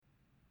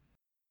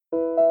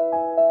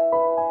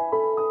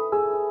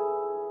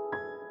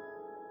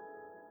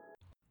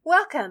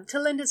Welcome to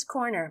Linda's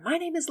Corner. My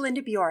name is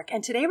Linda Bjork,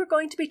 and today we're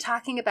going to be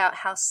talking about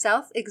how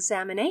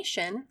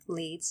self-examination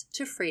leads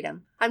to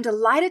freedom. I'm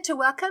delighted to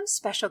welcome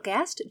special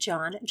guest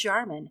John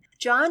Jarman.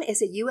 John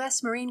is a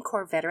U.S. Marine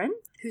Corps veteran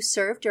who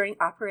served during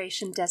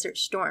Operation Desert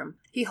Storm.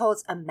 He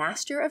holds a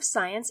Master of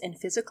Science in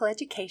Physical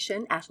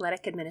Education,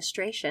 Athletic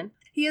Administration.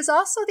 He is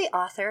also the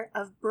author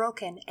of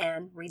Broken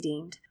and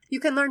Redeemed. You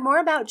can learn more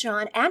about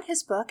John and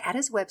his book at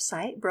his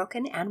website,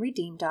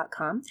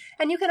 brokenandredeemed.com,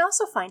 and you can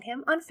also find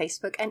him on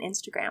Facebook and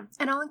Instagram,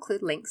 and I'll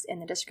include links in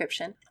the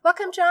description.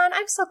 Welcome, John.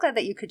 I'm so glad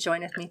that you could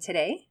join with me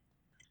today.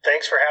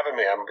 Thanks for having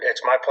me.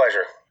 It's my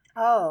pleasure.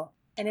 Oh,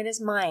 and it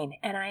is mine,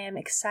 and I am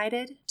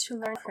excited to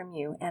learn from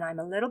you, and I'm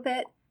a little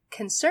bit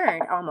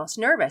concerned, almost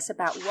nervous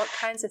about what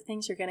kinds of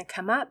things are going to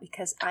come up,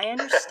 because I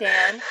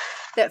understand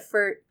that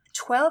for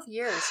 12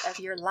 years of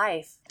your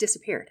life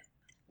disappeared.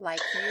 Like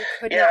you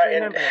could not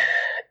remember.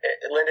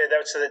 Linda,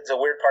 that's the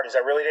weird part is I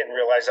really didn't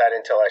realize that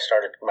until I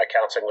started my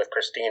counseling with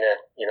Christina,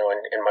 in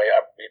my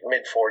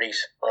mid-40s,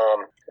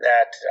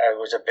 that I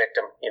was a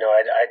victim.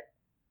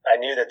 I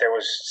knew that there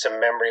was some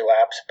memory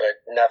lapse,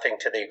 but nothing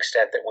to the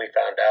extent that we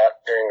found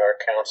out during our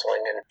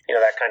counseling. And,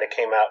 that kind of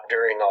came out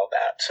during all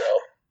that, so.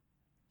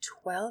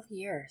 12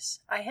 years.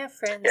 I have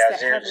friends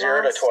that have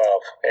 0 to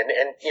 12. And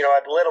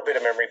a little bit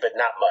of memory, but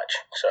not much,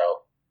 so.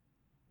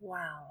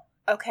 Wow.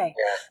 Okay.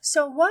 Yeah.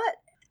 So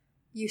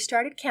you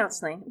started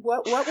counseling.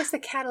 What was the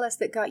catalyst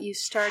that got you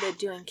started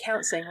doing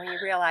counseling when you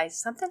realized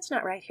something's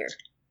not right here?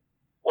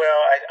 Well,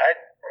 I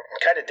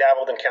kind of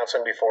dabbled in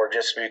counseling before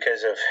just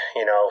because of,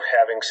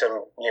 having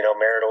some,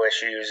 marital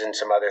issues and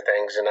some other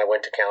things. And I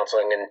went to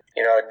counseling and,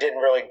 it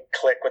didn't really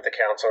click with the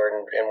counselor.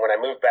 And when I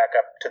moved back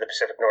up to the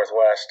Pacific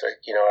Northwest,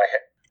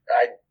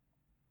 I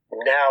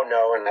now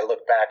know, and I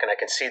look back and I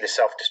can see the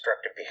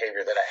self-destructive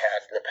behavior that I had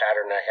and the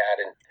pattern I had.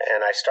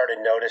 And I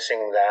started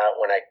noticing that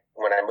when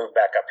I moved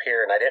back up here,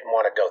 and I didn't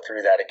want to go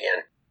through that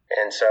again.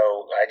 And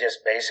so I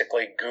just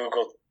basically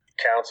Googled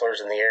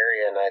counselors in the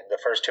area, and the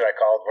first two I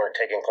called weren't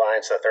taking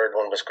clients. The third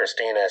one was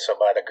Christina. So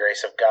by the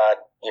grace of God,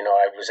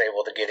 I was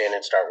able to get in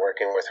and start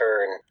working with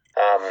her. And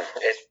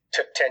it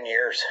took 10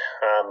 years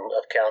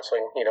of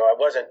counseling. I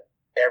wasn't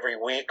every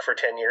week for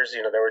 10 years.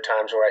 There were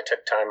times where I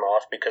took time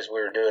off because we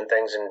were doing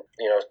things and,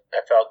 I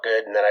felt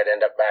good, and then I'd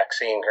end up back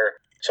seeing her.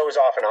 So it was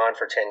off and on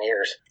for 10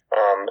 years.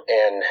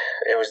 And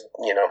it was,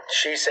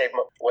 she saved,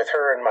 with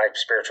her and my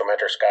spiritual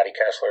mentor, Scotty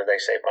Kessler, they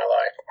saved my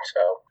life.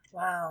 So.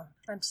 Wow.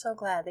 I'm so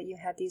glad that you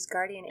had these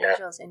guardian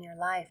angels in your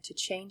life to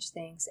change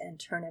things and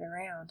turn it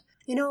around.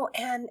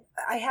 And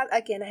I have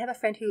a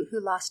friend who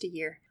lost a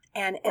year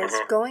and is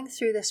going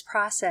through this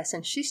process,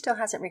 and she still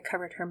hasn't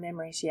recovered her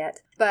memories yet.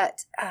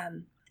 But,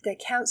 the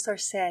counselor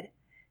said,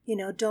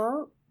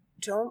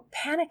 don't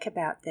panic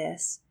about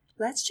this.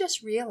 Let's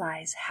just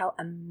realize how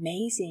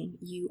amazing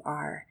you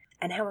are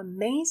and how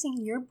amazing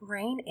your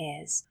brain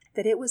is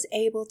that it was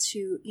able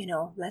to,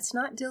 let's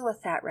not deal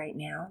with that right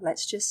now.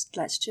 Let's just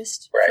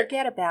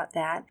forget about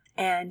that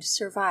and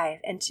survive,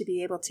 and to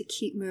be able to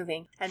keep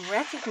moving and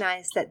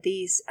recognize that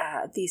these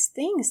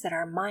things that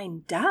our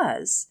mind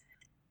does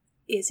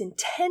is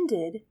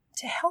intended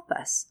to help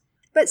us.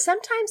 But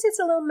sometimes it's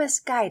a little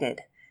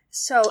misguided.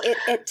 So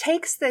it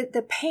takes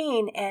the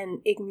pain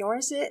and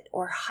ignores it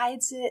or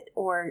hides it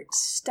or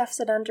stuffs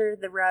it under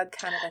the rug,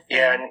 kind of a thing.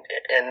 Yeah,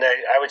 and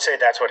I would say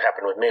that's what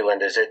happened with me,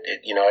 Linda, is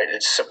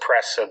it's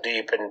suppressed so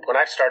deep. And when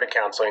I started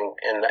counseling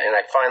and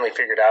I finally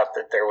figured out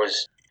that there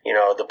was,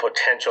 the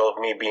potential of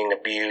me being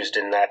abused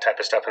and that type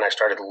of stuff, and I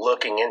started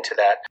looking into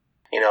that,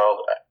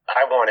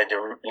 I wanted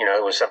to,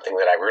 it was something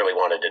that I really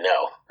wanted to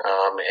know.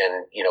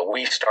 And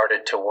we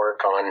started to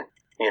work on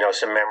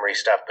some memory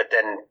stuff, but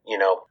then,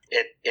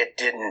 it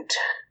didn't,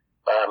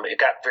 it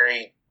got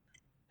very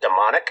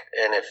demonic.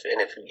 And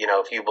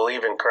if you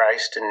believe in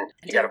Christ, and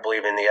you got to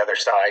believe in the other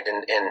side.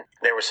 And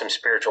there was some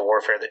spiritual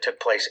warfare that took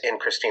place in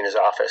Christina's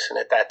office. And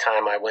at that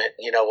time I went,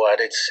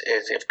 it's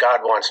if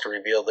God wants to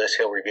reveal this,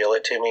 he'll reveal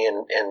it to me.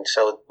 And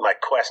so my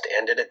quest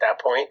ended at that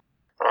point.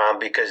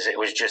 Because it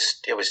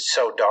was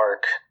so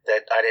dark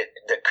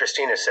that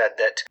Christina said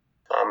that,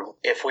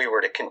 if we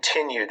were to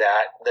continue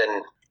that,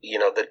 then,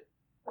 the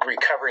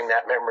recovering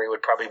that memory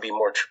would probably be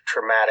more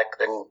traumatic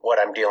than what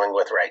I'm dealing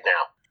with right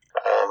now.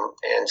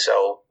 And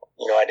so,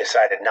 I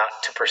decided not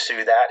to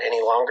pursue that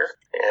any longer.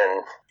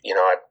 And,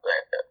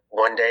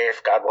 one day,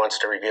 if God wants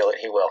to reveal it,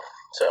 he will.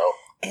 So.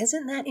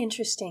 Isn't that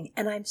interesting?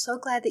 And I'm so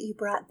glad that you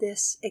brought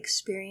this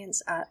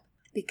experience up,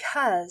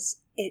 because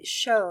it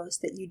shows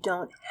that you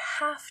don't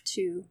have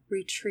to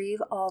retrieve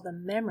all the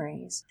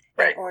memories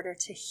in order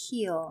to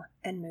heal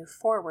and move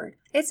forward.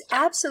 It's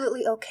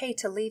absolutely okay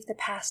to leave the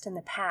past in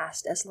the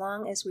past, as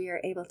long as we are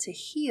able to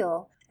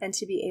heal and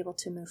to be able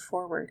to move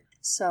forward.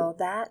 So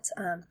that,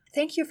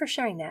 thank you for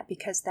sharing that,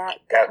 because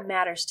that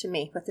matters to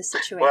me with the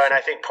situation. Well, and I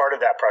think part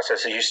of that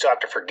process is you still have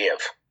to forgive,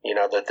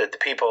 the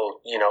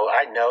people,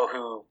 I know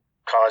who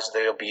caused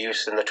the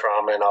abuse and the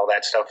trauma and all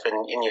that stuff,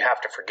 and you have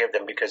to forgive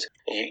them, because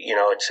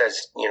it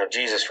says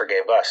Jesus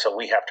forgave us, so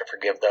we have to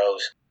forgive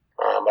those.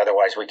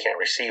 Otherwise, we can't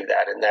receive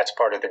that, and that's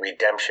part of the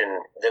redemption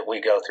that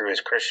we go through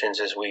as Christians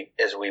as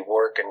we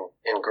work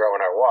and grow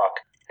in our walk.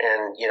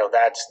 And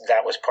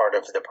that was part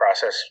of the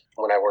process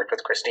when I worked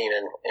with Christine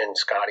and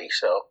Scotty.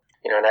 So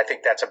and I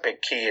think that's a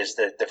big key is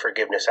the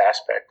forgiveness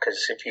aspect,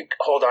 because if you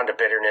hold on to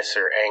bitterness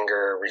or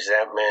anger or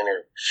resentment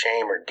or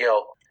shame or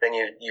guilt, then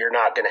you're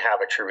not going to have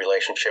a true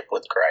relationship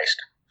with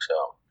Christ.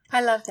 So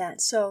I love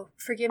that. So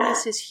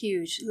forgiveness is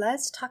huge.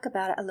 Let's talk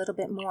about it a little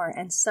bit more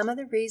and some of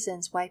the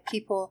reasons why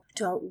people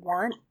don't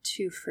want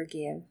to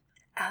forgive,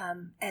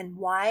 and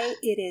why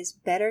it is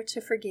better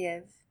to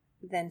forgive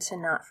than to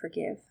not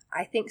forgive.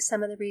 I think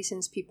some of the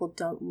reasons people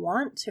don't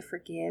want to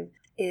forgive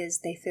is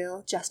they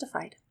feel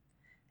justified.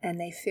 And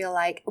they feel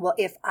like, well,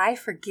 if I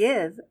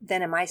forgive,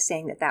 then am I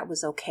saying that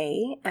was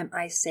okay? Am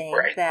I saying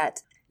right.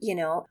 that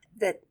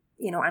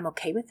I'm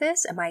okay with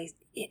this? Are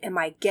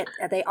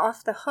they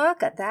off the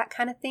hook at that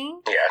kind of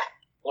thing? Yeah.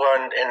 Well,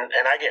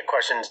 and I get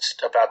questions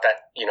about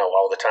that,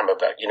 all the time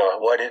about,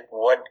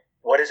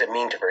 what does it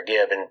mean to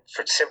forgive? And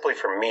simply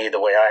for me, the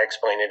way I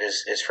explain it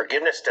is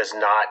forgiveness does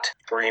not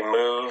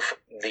remove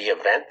the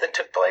event that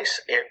took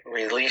place. It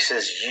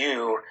releases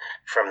you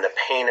from the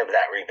pain of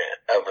that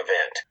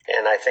event.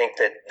 And I think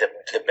that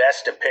the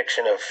best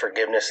depiction of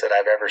forgiveness that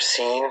I've ever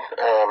seen,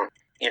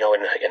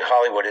 in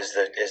Hollywood is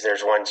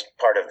there's one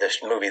part of this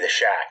movie, The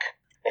Shack.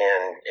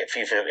 And if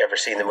you've ever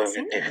seen the movie,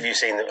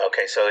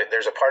 okay, so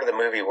there's a part of the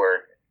movie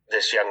where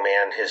this young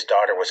man, his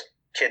daughter was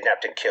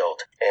kidnapped and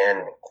killed,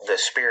 and the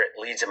spirit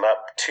leads him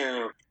up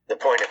to the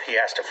point of he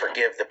has to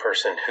forgive the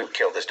person who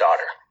killed his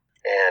daughter,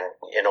 and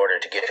in order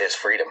to get his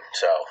freedom.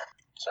 So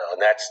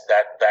and that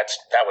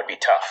would be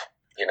tough,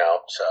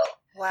 so.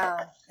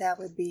 Wow, that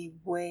would be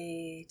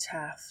way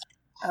tough.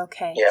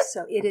 Okay, yep.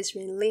 So it is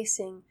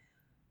releasing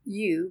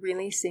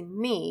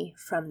me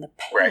from the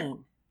pain. Right.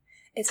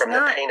 It's from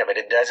the pain of it.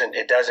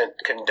 It doesn't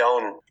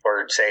condone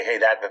or say, hey,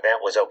 that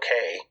event was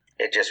okay.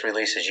 It just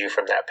releases you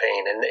from that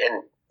pain.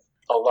 And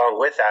along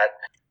with that,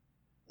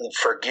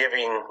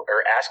 forgiving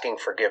or asking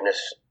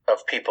forgiveness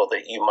of people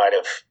that you might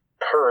have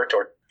hurt,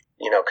 or,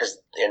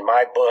 because in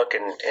my book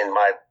and in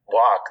my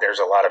walk, there's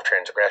a lot of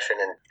transgression,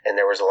 and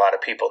there was a lot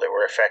of people that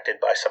were affected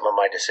by some of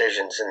my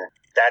decisions. And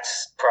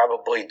that's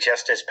probably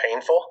just as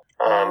painful,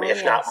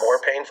 if not more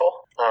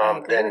painful,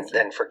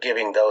 than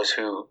forgiving those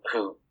who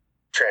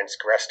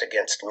transgressed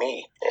against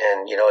me.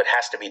 And, it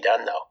has to be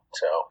done, though.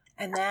 So.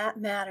 And that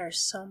matters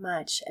so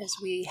much as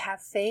we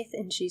have faith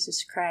in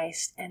Jesus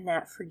Christ, and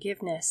that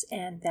forgiveness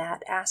and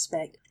that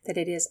aspect that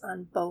it is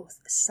on both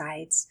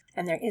sides.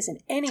 And there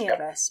isn't any of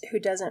us who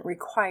doesn't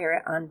require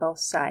it on both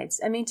sides.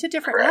 I mean, to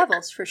different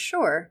levels for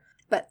sure,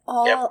 but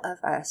all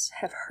of us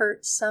have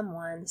hurt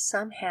someone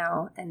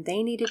somehow, and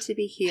they needed to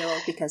be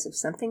healed because of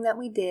something that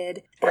we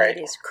did. And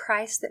it is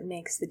Christ that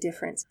makes the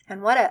difference.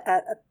 And what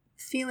a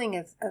feeling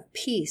of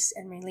peace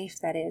and relief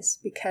that is,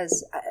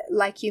 because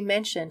like you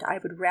mentioned, I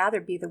would rather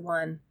be the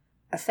one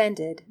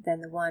offended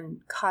than the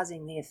one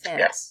causing the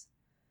offense.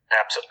 Yeah.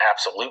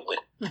 Absolutely.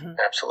 Mm-hmm.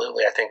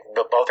 Absolutely. I think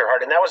both are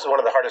hard. And that was one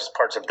of the hardest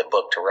parts of the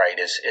book to write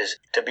is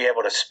to be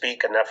able to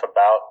speak enough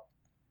about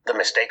the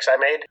mistakes I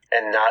made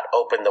and not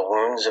open the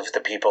wounds of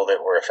the people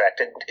that were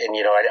affected. And,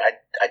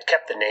 I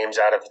kept the names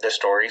out of the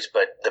stories,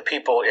 but the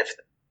people, if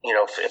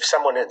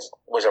someone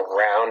was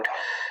around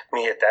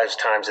me at those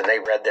times and they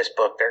read this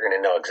book, they're going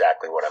to know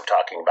exactly what I'm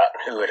talking about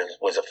and who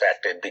was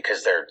affected,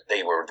 because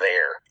they were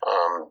there.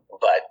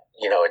 But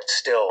it's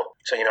still,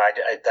 so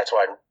that's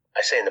why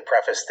I say in the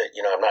preface that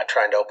I'm not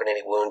trying to open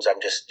any wounds. I'm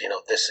just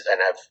this,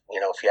 and I've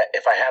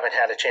if I haven't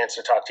had a chance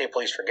to talk to you,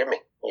 please forgive me.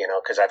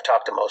 Because I've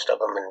talked to most of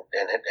them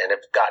and have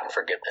gotten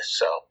forgiveness.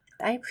 So.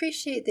 I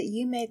appreciate that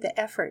you made the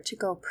effort to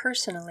go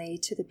personally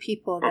to the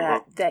people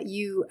that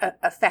you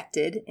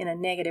affected in a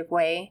negative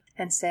way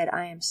and said,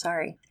 I am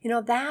sorry.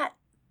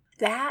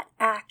 That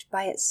act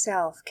by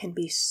itself can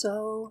be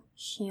so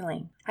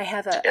healing. I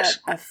have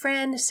a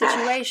friend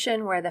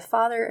situation where the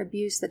father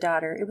abused the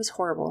daughter. It was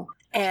horrible.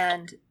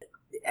 And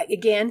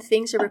again,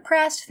 things are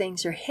repressed,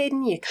 things are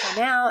hidden, you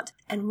come out.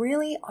 And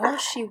really all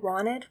she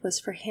wanted was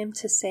for him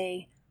to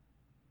say,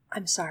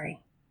 I'm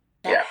sorry.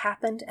 That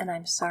happened and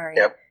I'm sorry.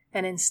 Yep.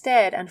 And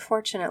instead,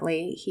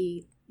 unfortunately,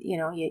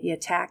 you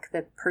attack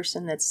the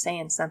person that's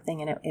saying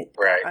something, and it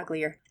got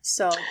uglier.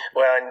 So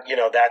well,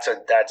 and that's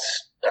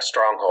a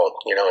stronghold,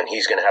 and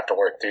he's going to have to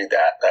work through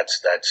that.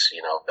 That's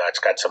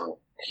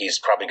he's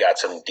probably got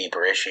some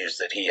deeper issues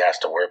that he has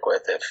to work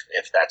with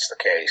if that's the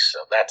case. So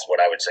that's what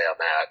I would say on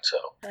that. So,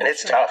 and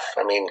it's tough.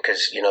 I mean,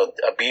 because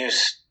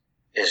abuse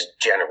is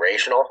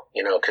generational,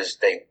 because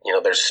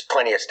there's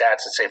plenty of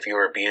stats that say if you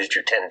were abused,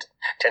 your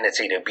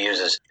tendency to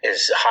abuse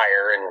is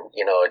higher. And,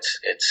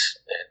 it's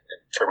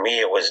for me,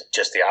 it was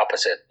just the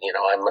opposite.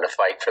 I'm going to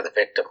fight for the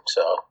victim.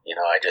 So,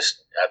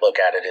 I look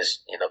at it as,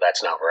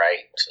 that's not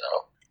right. So.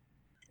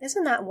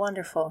 Isn't that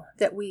wonderful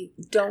that we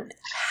don't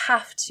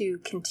have to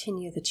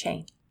continue the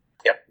chain?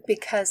 Yep.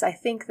 Because I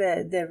think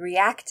the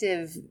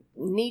reactive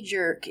knee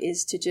jerk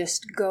is to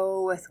just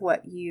go with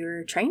what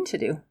you're trained to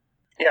do.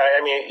 Yeah,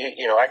 I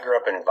mean, I grew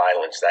up in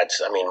violence.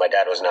 My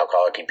dad was an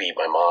alcoholic. He beat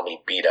my mom. He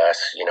beat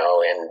us,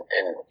 and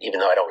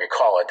even though I don't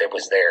recall it, it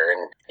was there.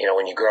 And,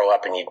 when you grow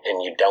up and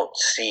you don't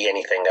see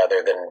anything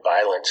other than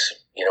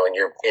violence,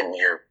 in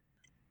your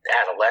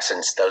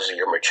adolescence, those are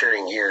your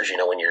maturing years,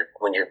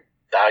 when your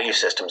value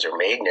systems are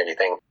made and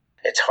everything.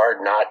 It's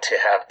hard not to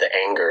have the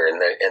anger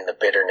and the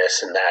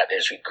bitterness and that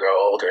as you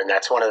grow older. And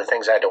that's one of the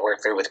things I had to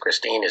work through with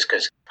Christine, is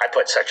because I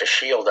put such a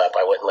shield up,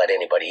 I wouldn't let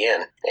anybody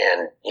in.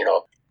 And,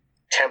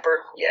 temper,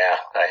 yeah,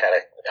 I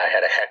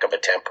had a heck of a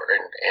temper,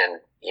 and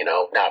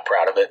not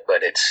proud of it,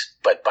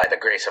 but by the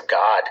grace of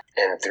God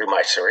and through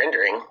my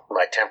surrendering,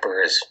 my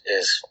temper is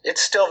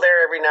it's still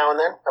there every now and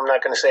then. I'm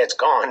not going to say it's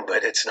gone,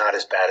 but it's not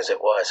as bad as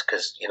it was,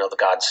 because the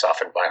God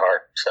softened my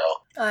heart. So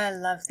I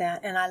love that,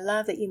 and I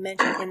love that you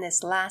mentioned in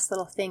this last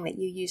little thing that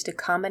you used a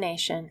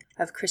combination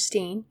of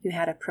Christine. You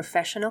had a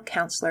professional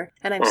counselor,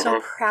 and I'm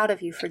so proud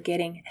of you for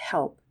getting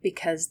help,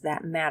 because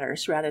that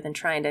matters, rather than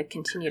trying to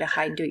continue to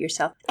hide and do it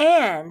yourself.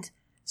 And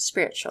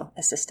spiritual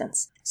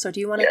assistance. So do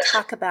you want to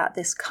talk about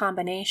this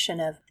combination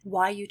of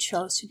why you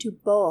chose to do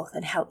both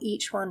and how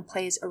each one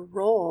plays a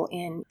role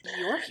in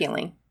your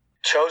healing?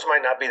 Chose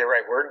might not be the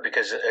right word,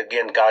 because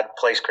again, God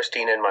placed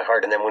Christina in my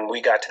heart. And then when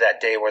we got to that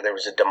day where there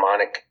was a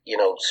demonic,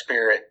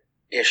 spirit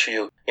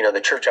issue,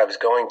 the church I was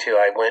going to,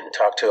 I went and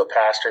talked to a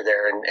pastor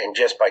there, and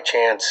just by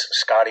chance,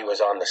 Scotty was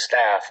on the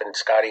staff, and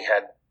Scotty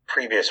had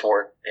previous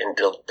work in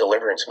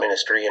deliverance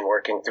ministry and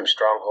working through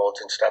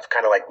strongholds and stuff,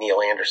 kind of like Neil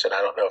Anderson.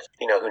 I don't know if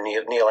you know who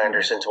Neil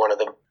Anderson's, one of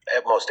the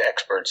most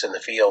experts in the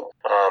field.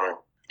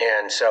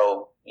 And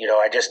so,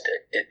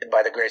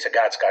 by the grace of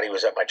God, Scotty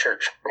was at my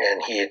church,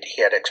 and he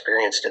had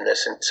experienced in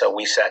this. And so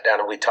we sat down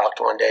and we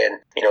talked one day, and,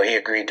 he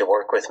agreed to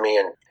work with me.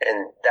 And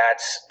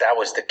that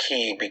was the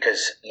key,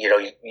 because,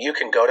 you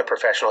can go to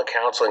professional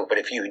counseling, but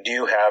if you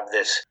do have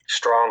this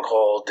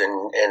stronghold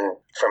and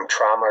from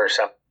trauma or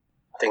something,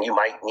 you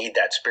might need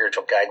that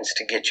spiritual guidance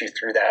to get you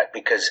through that,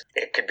 because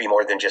it could be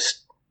more than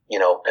just,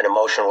 an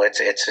emotional,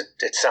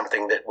 it's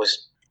something that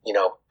was,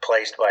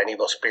 placed by an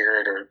evil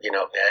spirit, or,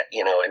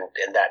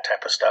 and that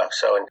type of stuff.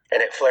 So,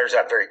 and it flares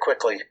up very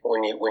quickly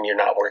when you're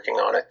not working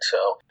on it.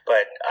 So,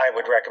 but I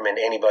would recommend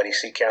anybody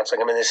see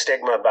counseling. I mean, the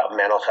stigma about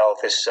mental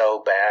health is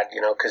so bad,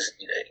 because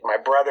my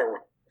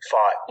brother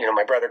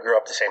my brother grew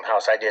up the same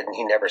house I did, and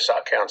he never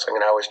sought counseling,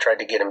 and I always tried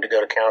to get him to go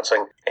to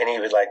counseling, and he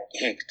would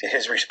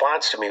his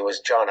response to me was,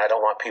 "John, I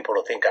don't want people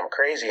to think I'm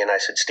crazy." And I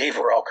said, "Steve,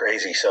 we're all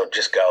crazy, so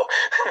just go."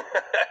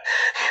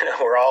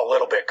 We're all a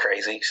little bit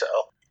crazy, so,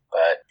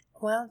 but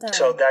well done.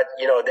 So that,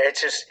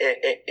 it's just,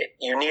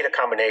 you need a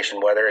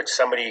combination, whether it's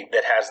somebody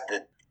that has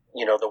the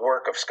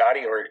work of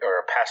Scotty or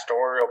a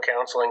pastoral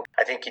counseling.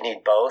 I think you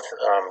need both.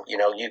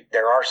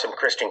 There are some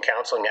Christian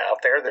counseling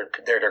out there.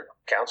 They're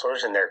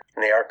counselors, and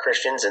they are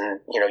Christians,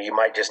 and, you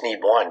might just need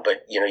one,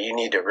 but, you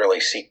need to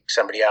really seek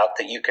somebody out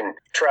that you can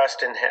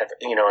trust and have,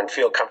 and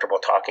feel comfortable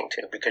talking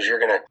to, because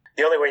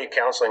the only way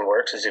counseling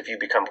works is if you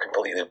become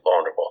completely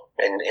vulnerable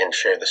and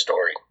share the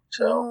story.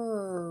 So,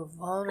 ooh,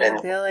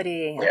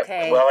 vulnerability. And,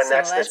 okay. Well, and so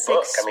that's this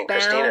book. I mean,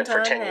 Christina,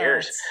 for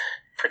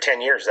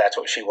 10 years, that's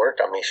what she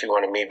worked on me. She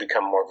wanted me to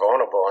become more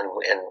vulnerable.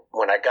 And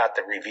when I got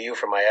the review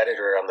from my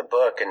editor on the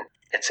book, and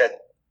it said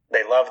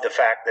they loved the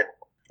fact that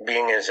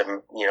being as a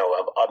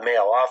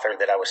male author,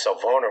 that I was so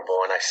vulnerable.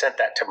 And I sent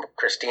that to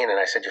Christine, and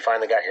I said, "You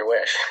finally got your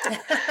wish."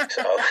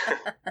 So.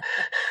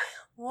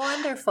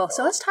 Wonderful.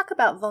 So let's talk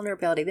about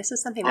vulnerability. This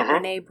is something that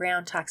Brené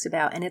Brown talks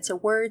about, and it's a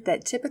word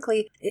that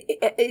typically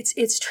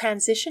it's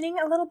transitioning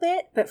a little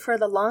bit, but for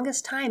the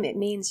longest time it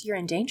means you're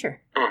in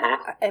danger.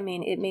 I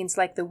mean, it means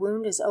like the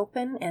wound is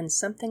open and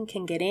something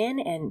can get in,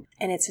 and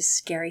it's a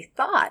scary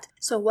thought.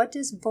 So what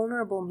does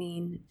vulnerable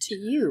mean to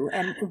you,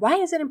 and why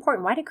is it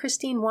important? Why did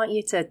Christine want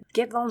you to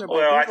get vulnerable?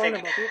 Well, be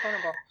vulnerable.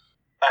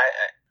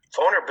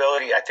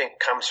 Vulnerability, I think,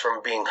 comes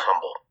from being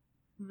humble.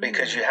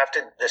 Because you have to,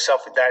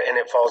 and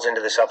it falls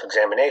into the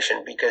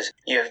self-examination, because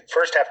you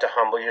first have to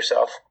humble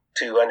yourself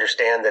to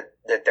understand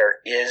that there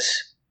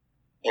is,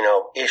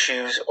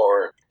 issues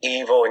or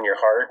evil in your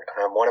heart.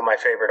 One of my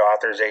favorite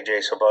authors,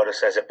 A.J. Swoboda,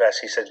 says it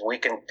best. He says,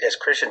 as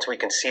Christians, we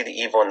can see the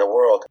evil in the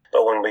world,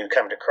 but when we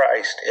come to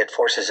Christ, it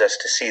forces us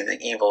to see the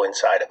evil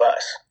inside of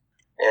us.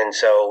 And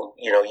so,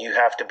 you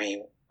have to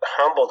be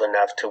humbled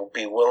enough to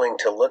be willing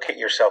to look at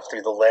yourself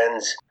through the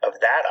lens of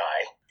that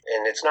eye.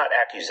 And it's not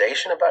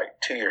accusation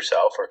to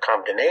yourself or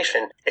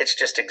condemnation. It's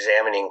just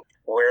examining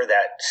where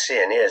that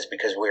sin is,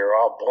 because we are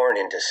all born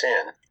into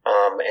sin.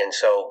 And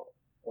so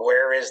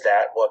where is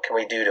that? What can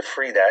we do to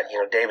free that?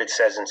 David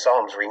says in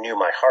Psalms, "Renew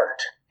my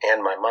heart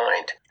and my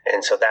mind."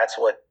 And so that's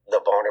what the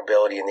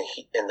vulnerability and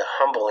the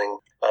humbling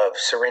of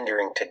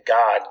surrendering to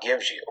God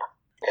gives you.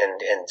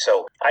 And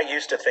so I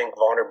used to think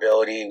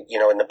vulnerability,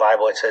 in the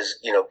Bible it says,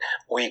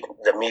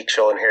 the meek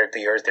shall inherit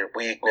the earth, their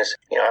weakness.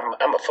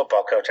 I'm a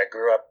football coach. I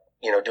grew up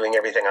doing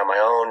everything on my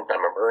own.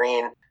 I'm a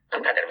Marine.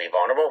 I'm not going to be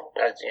vulnerable.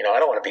 I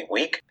don't want to be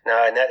weak.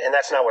 No, and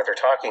that's not what they're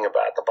talking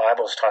about. The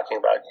Bible's talking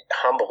about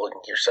humbling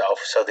yourself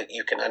so that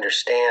you can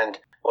understand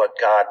what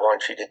God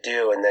wants you to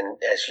do. And then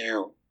as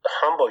you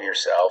humble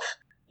yourself,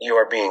 you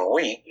are being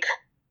weak,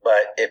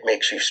 but it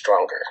makes you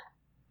stronger.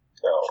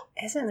 So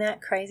isn't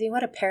that crazy?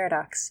 What a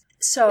paradox.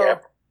 So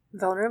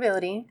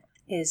vulnerability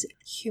is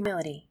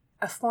humility,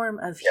 a form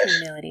of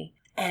humility.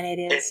 And it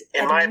is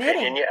in my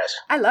opinion, yes.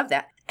 I love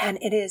that. And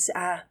it is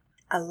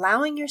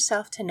allowing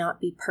yourself to not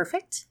be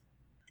perfect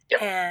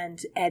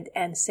and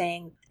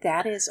saying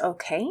that is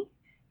okay.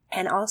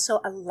 And also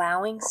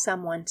allowing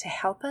someone to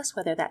help us,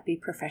 whether that be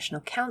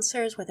professional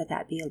counselors, whether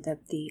that be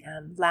the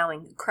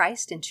allowing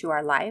Christ into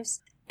our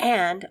lives.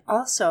 And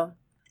also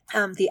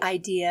the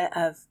idea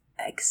of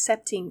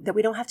accepting that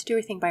we don't have to do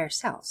everything by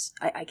ourselves,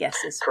 I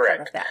guess is correct.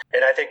 Part of that.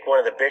 And I think one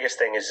of the biggest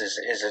things is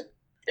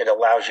it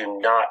allows you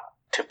not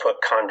to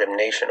put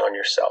condemnation on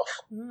yourself,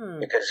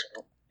 because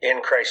in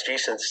Christ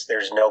Jesus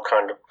there's no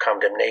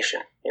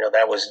condemnation.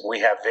 We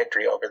have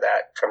victory over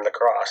that from the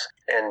cross,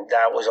 and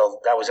that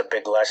was a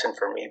big lesson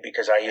for me,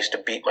 because I used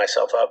to beat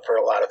myself up for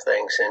a lot of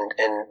things,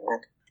 and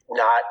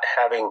not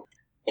having,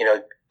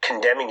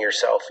 condemning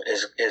yourself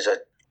is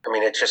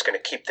it's just going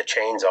to keep the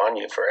chains on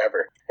you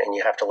forever, and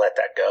you have to let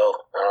that go,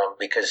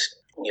 because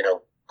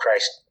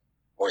Christ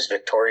was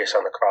victorious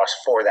on the cross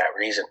for that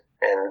reason.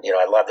 And,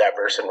 I love that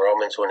verse in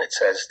Romans when it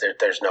says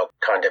there's no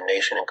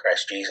condemnation in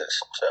Christ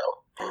Jesus. So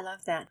I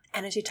love that.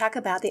 And as you talk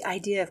about the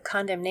idea of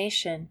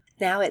condemnation,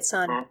 now it's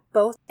on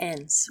both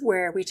ends,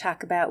 where we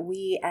talk about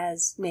we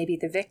as maybe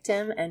the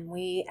victim and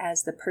we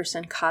as the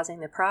person causing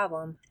the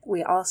problem.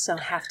 We also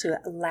have to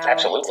allow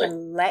to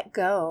let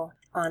go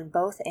on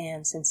both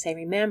ends and say,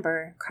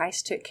 remember,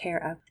 Christ took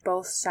care of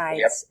both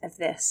sides of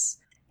this.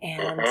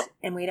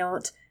 And we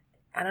don't,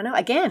 I don't know,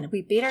 again,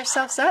 we beat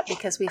ourselves up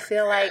because we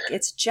feel like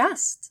it's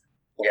just.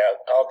 Yeah,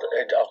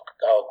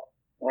 I'll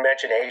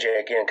mention AJ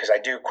again, because I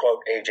do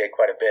quote AJ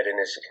quite a bit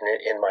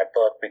in my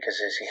book, because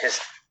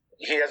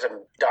he has a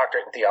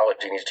doctorate in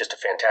theology, and he's just a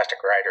fantastic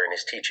writer, and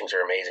his teachings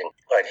are amazing.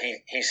 But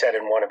he said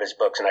in one of his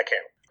books, and I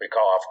can't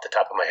recall off the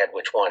top of my head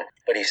which one,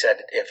 but he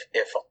said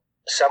if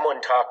someone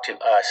talked to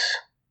us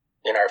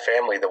in our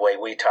family the way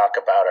we talk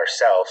about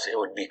ourselves, it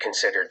would be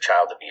considered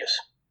child abuse.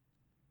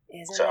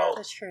 Isn't that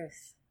the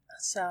truth?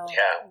 So,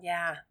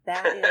 yeah,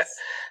 that is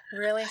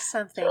really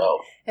something. So,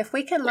 if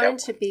we can learn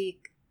to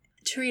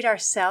treat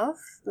ourselves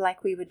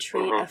like we would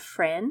treat a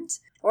friend,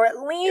 or at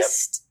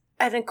least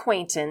an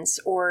acquaintance,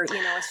 or,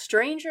 a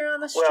stranger on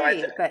the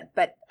street.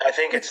 But I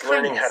think it's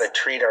learning how to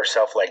treat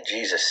ourselves like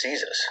Jesus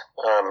sees us.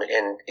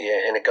 And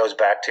it goes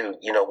back to,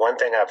 one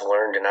thing I've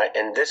learned,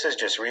 and this is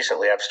just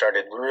recently, I've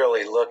started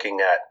really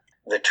looking at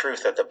the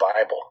truth of the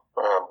Bible.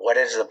 What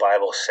does the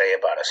Bible say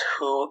about us?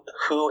 Who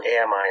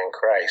am I in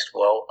Christ?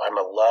 Well, I'm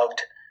a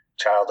loved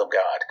child of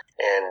God,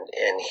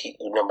 and He,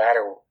 no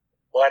matter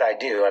what I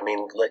do,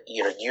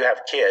 you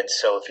have kids,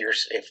 so if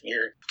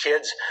your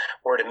kids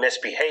were to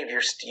misbehave,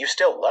 you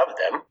still love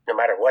them no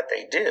matter what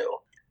they do,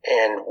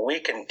 and we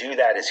can do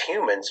that as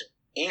humans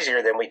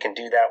easier than we can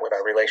do that with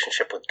our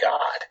relationship with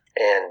God.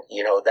 And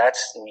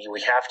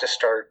we have to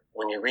start,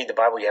 when you read the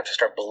Bible, you have to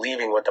start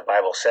believing what the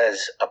Bible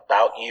says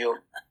about you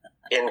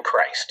in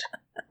Christ.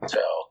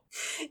 So,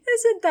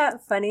 isn't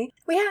that funny?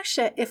 We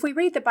actually, if we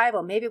read the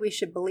Bible, maybe we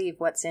should believe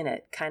what's in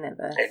it, kind of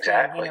a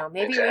exactly. thing,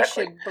 Maybe we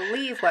should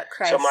believe what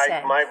Christ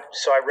said.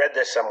 So I read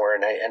this somewhere,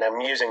 and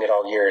I'm using it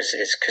all years,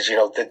 is because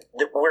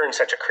we're in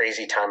such a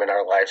crazy time in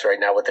our lives right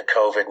now with the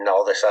COVID and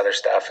all this other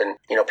stuff, and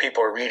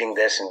people are reading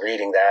this and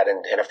reading that,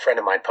 and a friend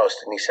of mine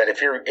posted, and he said,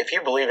 if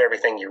you believe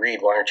everything you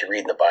read, why aren't you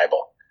reading the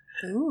Bible?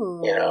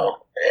 Ooh.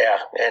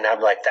 And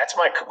I'm like, that's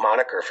my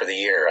moniker for the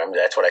year.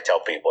 That's what I tell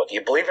people. If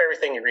you believe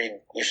everything you read,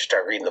 you should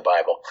start reading the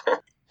Bible.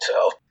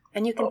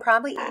 And you can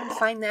probably even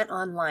find that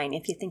online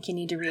if you think you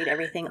need to read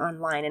everything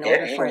online in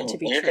order for it to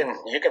be true.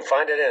 You can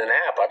find it in an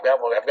app. I've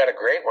got a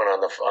great one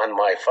on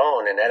my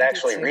phone, and that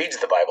actually reads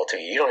the Bible to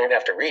you. You don't even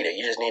have to read it.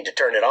 You just need to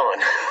turn it on.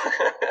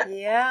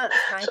 Yeah,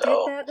 I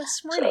did that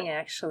this morning,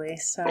 actually.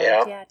 So,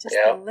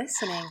 the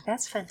listening.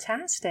 That's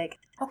fantastic.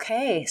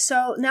 Okay,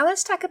 so now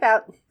let's talk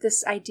about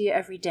this idea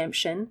of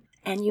redemption.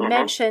 And you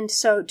mentioned,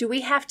 so do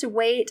we have to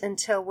wait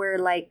until we're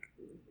like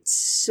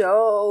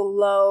so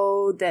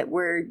low that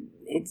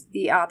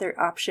the other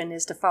option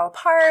is to fall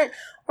apart,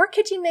 or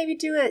could you maybe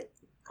do it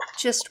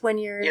just when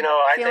you're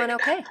feeling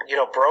okay?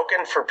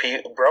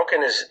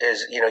 Broken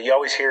is you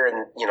always hear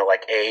in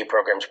like AA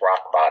programs,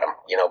 rock bottom.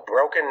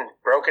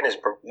 Broken is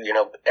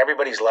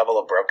everybody's level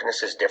of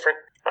brokenness is different.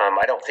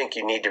 I don't think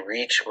you need to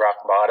reach rock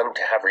bottom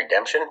to have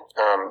redemption.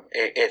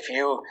 If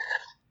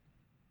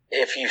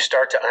you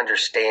start to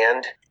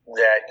understand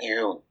that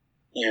you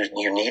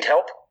need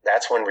help,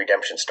 that's when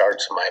redemption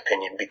starts, in my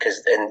opinion,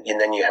 because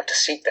then you have to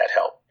seek that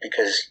help,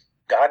 because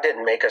God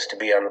didn't make us to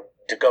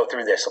go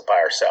through this by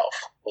ourselves,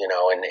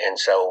 and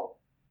so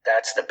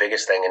that's the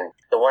biggest thing. And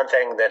the one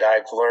thing that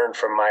I've learned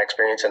from my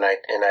experience, and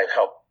I've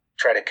helped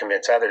try to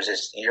convince others,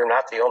 is you're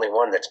not the only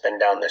one that's been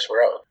down this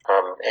road.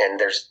 And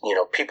there's,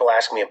 people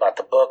ask me about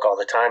the book all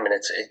the time, and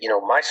it's,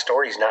 my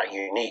story's not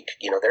unique.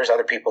 There's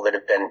other people that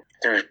have been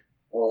through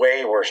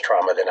way worse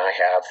trauma than I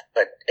have,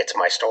 but it's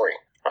my story.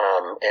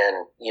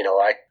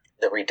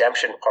 The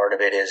redemption part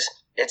of it is,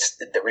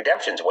 the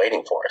redemption's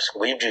waiting for us.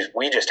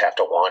 We just have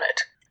to want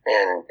it.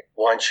 And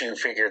once you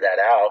figure that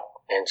out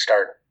and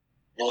start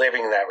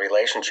living that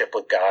relationship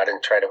with God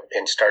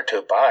and start to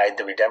abide,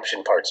 the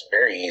redemption part's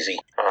very easy,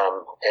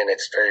 and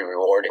it's very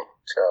rewarding.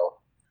 So.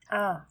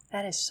 Oh,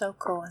 that is so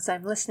cool. As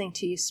I'm listening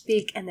to you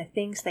speak and the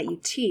things that you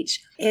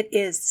teach, it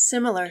is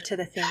similar to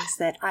the things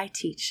that I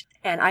teach.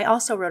 And I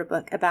also wrote a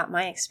book about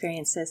my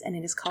experiences, and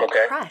it is called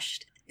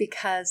Crushed,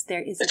 because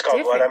there is It's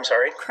called what? I'm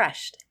sorry?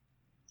 Crushed.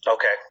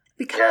 Okay.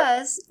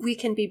 Because we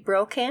can be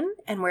broken,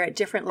 and we're at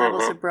different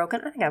levels of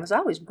broken. I think I was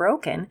always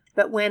broken,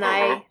 but when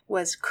I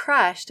was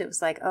crushed, it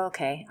was like,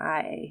 okay,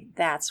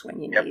 that's when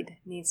you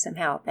need some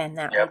help. And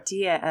that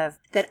idea of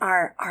that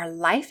our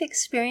life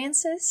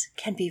experiences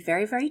can be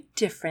very, very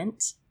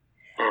different,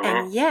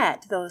 and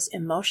yet those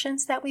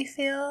emotions that we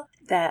feel,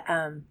 that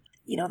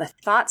the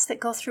thoughts that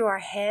go through our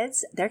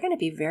heads, they're going to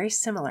be very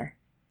similar,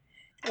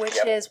 which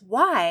is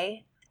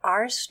why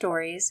our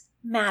stories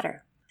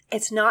matter.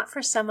 It's not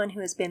for someone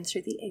who has been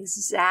through the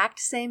exact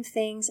same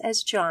things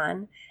as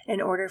John in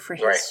order for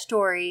his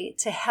story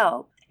to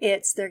help.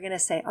 They're going to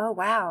say, oh,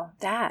 wow,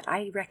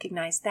 I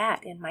recognize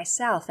that in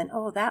myself. And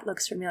oh, that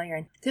looks familiar.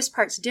 And this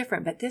part's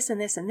different, but this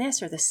and this and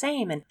this are the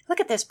same. And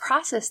look at this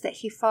process that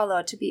he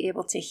followed to be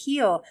able to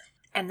heal.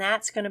 And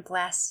that's going to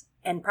bless,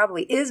 and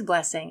probably is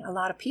blessing, a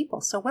lot of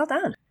people. So well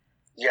done.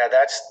 Yeah,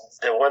 that's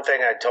the one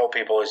thing I told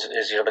people is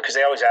because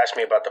they always ask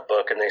me about the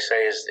book, and they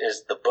say,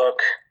 is the book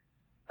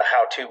a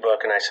how-to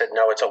book? And I said,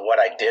 no, it's a what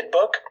I did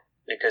book,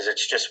 because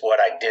it's just what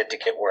I did to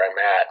get where I'm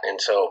at.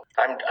 And so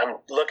I'm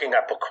looking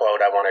up a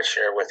quote I want to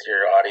share with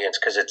your audience,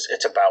 because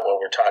it's about what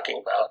we're talking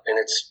about. And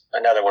it's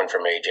another one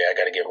from AJ. I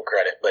got to give him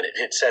credit. But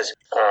it says,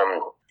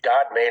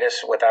 God made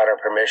us without our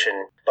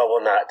permission, but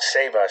will not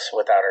save us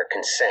without our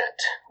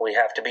consent. We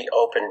have to be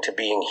open to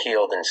being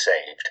healed and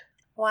saved.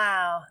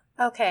 Wow.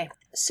 Okay.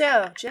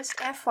 So just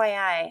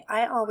FYI,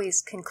 I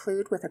always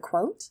conclude with a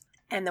quote.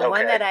 And the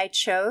one that I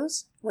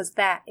chose was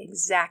that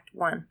exact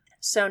one.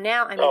 So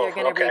now I'm either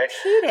going to repeat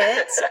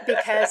it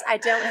because I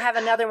don't have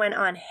another one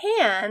on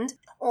hand,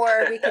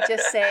 or we could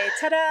just say,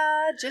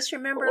 ta-da, just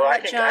remember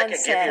what John said. I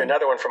can give you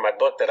another one from my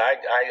book that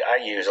I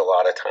use a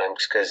lot of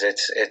times, because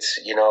it's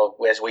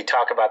as we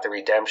talk about the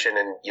redemption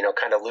and,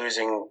 kind of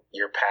losing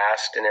your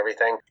past and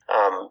everything,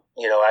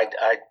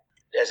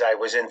 as I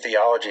was in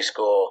theology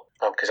school,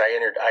 because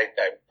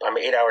I'm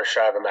 8 hours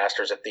shy of a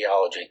master's of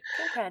theology.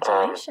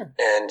 Congratulations.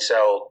 And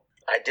so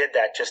I did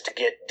that just to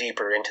get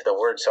deeper into the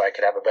word so I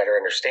could have a better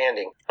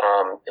understanding,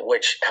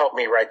 which helped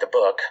me write the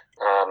book.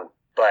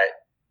 But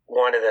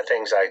one of the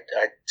things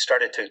I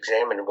started to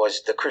examine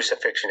was the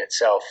crucifixion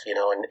itself,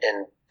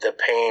 and the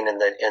pain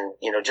and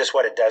just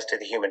what it does to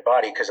the human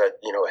body. Because,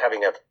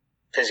 having a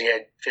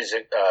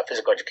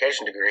physical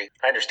education degree,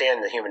 I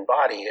understand the human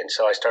body. And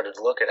so I started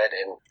to look at it,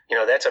 and,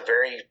 that's a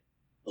very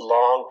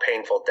long,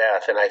 painful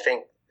death. And I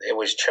think it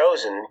was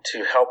chosen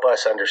to help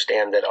us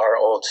understand that our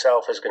old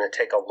self is going to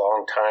take a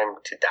long time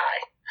to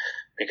die,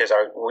 because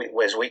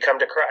as we come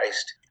to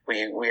Christ,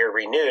 we are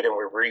renewed and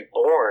we're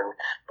reborn,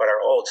 but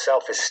our old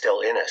self is still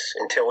in us.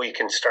 Until we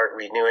can start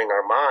renewing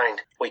our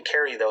mind, we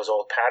carry those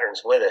old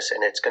patterns with us,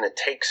 and it's going to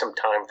take some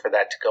time for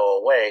that to go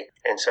away.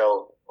 And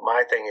so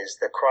my thing is,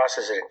 the cross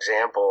is an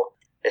example.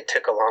 It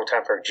took a long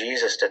time for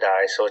Jesus to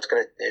die, so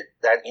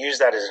use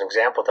that as an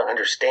example to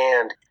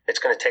understand it's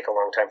going to take a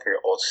long time for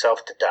your old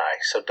self to die.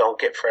 So don't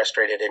get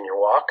frustrated in your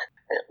walk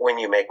when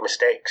you make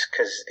mistakes,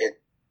 because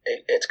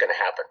it's going to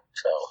happen.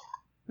 So,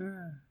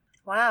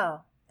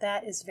 wow,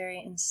 that is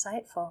very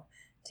insightful.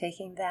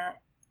 Taking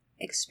that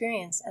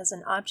experience as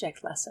an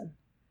object lesson,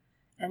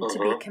 and to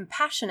be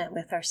compassionate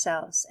with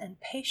ourselves and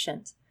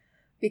patient,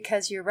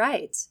 because you're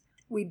right,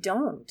 we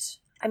don't.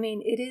 I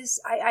mean, it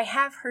is, I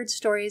have heard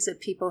stories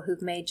of people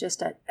who've made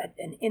just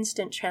an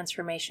instant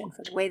transformation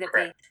for the way that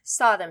they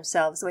saw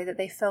themselves, the way that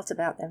they felt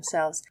about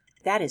themselves.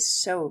 That is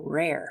so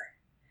rare.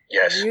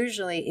 Yes.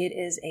 Usually it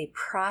is a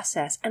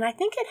process. And I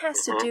think it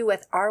has to do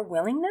with our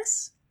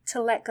willingness to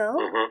let go.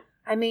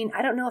 I mean,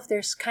 I don't know if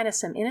there's kind of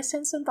some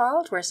innocence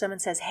involved where someone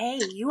says,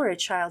 hey, you are a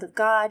child of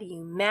God,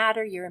 you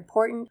matter, you're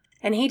important.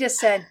 And he just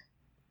said,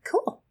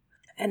 cool.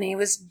 And he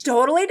was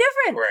totally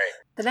different. Right.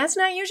 But that's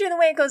not usually the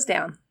way it goes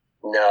down.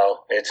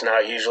 No, it's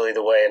not usually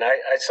the way. And I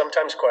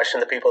sometimes question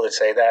the people that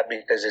say that,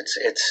 because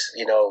it's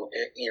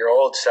your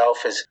old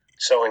self is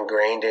so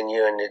ingrained in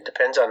you, and it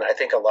depends on, I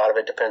think a lot of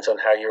it depends on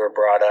how you were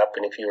brought up,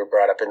 and if you were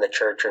brought up in the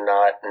church or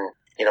not. And,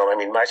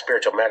 my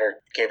spiritual mentor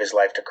gave his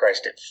life to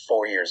Christ at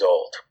 4 years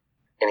old,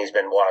 and he's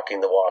been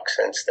walking the walk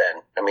since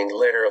then. I mean,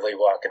 literally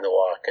walking the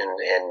walk.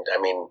 And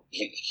I mean,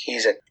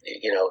 he's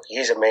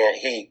a man,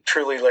 he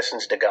truly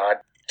listens to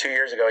God. 2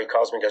 years ago, he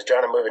calls me and goes,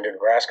 John, I'm moving to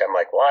Nebraska. I'm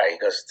like, why? He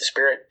goes, the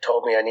Spirit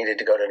told me I needed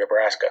to go to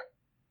Nebraska.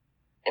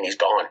 And he's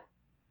gone.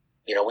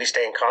 We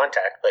stay in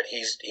contact, but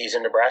he's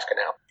in Nebraska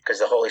now, because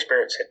the Holy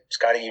Spirit said,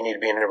 Scotty, you need to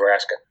be in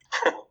Nebraska.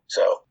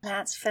 So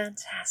that's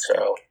fantastic.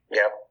 So,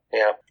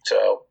 yeah.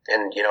 So,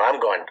 and, I'm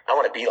going, I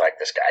want to be like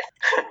this guy,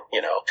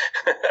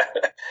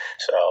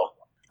 So.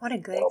 What a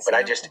good example. But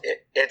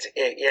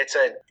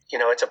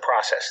it's a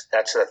process.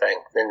 That's the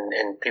thing.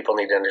 And people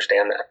need to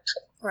understand that.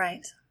 So.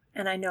 Right.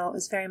 And I know it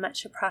was very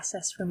much a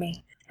process for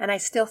me. And I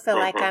still feel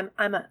like I'm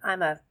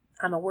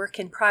a work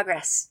in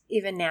progress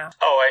even now.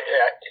 Oh,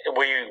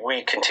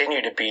 we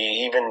continue to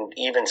be,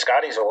 even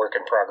Scotty's a work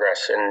in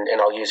progress,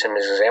 and I'll use him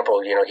as an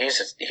example. You know,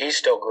 he's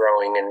still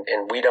growing,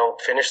 and we don't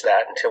finish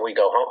that until we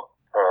go home.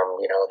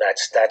 You know,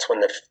 that's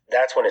when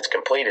it's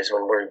complete, is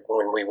when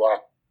we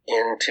walk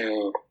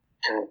into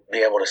and be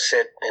able to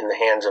sit in the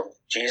hands of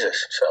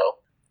Jesus. So,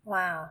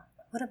 wow,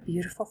 what a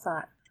beautiful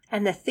thought.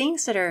 And the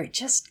things that are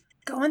just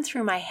going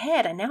through my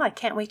head, and now I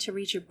can't wait to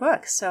read your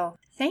book. So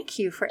thank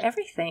you for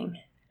everything.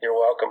 You're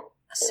welcome.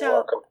 You're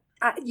welcome.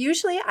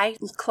 Usually I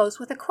close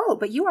with a quote,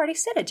 but you already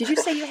said it. Did you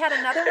say you had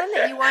another one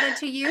that you wanted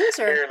to use?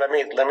 Or? Here, let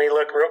me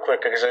look real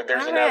quick, because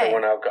there's another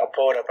one. I'll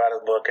pull it up out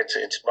of the book.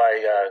 It's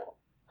by I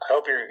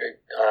hope you're.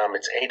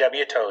 It's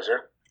A.W.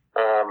 Tozer.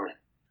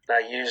 I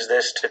use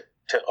this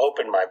to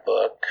open my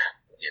book.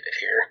 Get it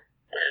here.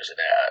 Where's it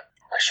at?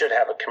 I should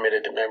have it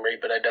committed to memory,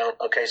 but I don't.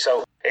 Okay,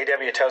 so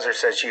A.W. Tozer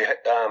says you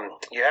have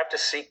to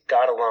seek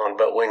God alone,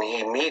 but when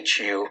He meets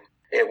you,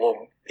 it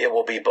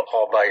will be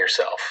all by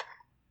yourself.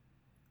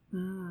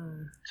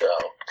 So,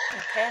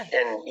 okay.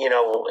 And you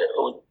know,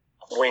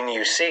 when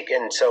you seek,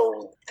 and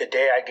so the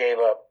day I gave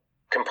up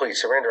complete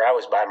surrender, I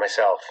was by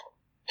myself,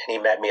 and He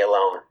met me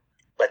alone.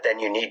 But then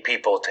you need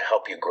people to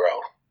help you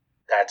grow.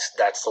 That's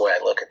the way I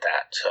look at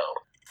that. So,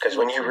 because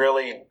when you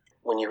really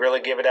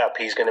give it up,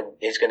 He's gonna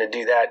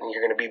do that, and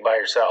you're gonna be by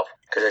yourself,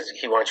 because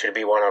He wants you to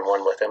be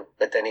one-on-one with Him.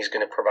 But then He's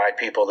gonna provide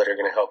people that are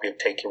gonna help you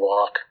take your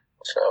walk.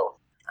 So.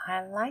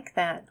 I like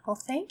that. Well,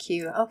 thank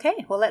you.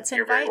 Okay, well, let's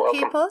invite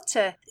people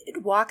to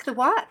walk the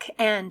walk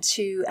and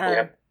to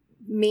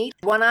meet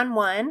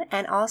one-on-one,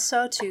 and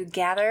also to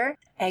gather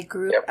a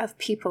group of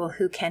people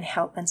who can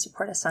help and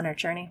support us on our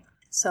journey.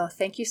 So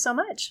thank you so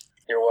much.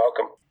 You're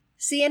welcome.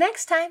 See you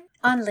next time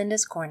on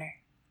Linda's Corner.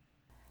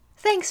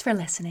 Thanks for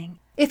listening.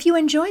 If you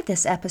enjoyed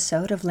this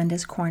episode of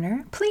Linda's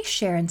Corner, please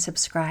share and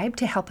subscribe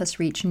to help us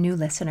reach new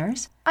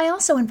listeners. I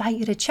also invite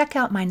you to check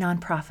out my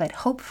nonprofit,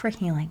 Hope for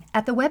Healing,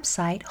 at the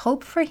website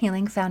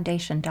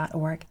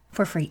hopeforhealingfoundation.org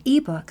for free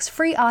ebooks,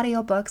 free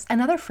audiobooks,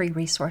 and other free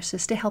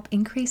resources to help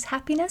increase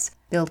happiness,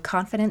 build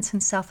confidence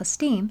and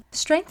self-esteem,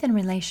 strengthen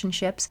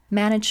relationships,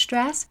 manage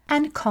stress,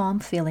 and calm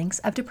feelings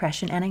of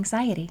depression and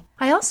anxiety.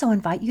 I also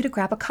invite you to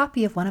grab a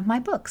copy of one of my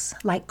books,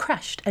 like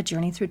Crushed, A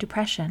Journey Through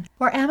Depression,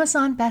 or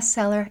Amazon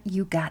bestseller,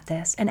 You Got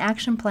This, an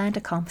action plan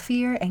to calm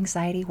fear,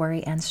 anxiety,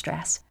 worry, and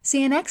stress.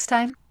 See you next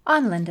time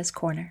on Linda's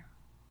Corner.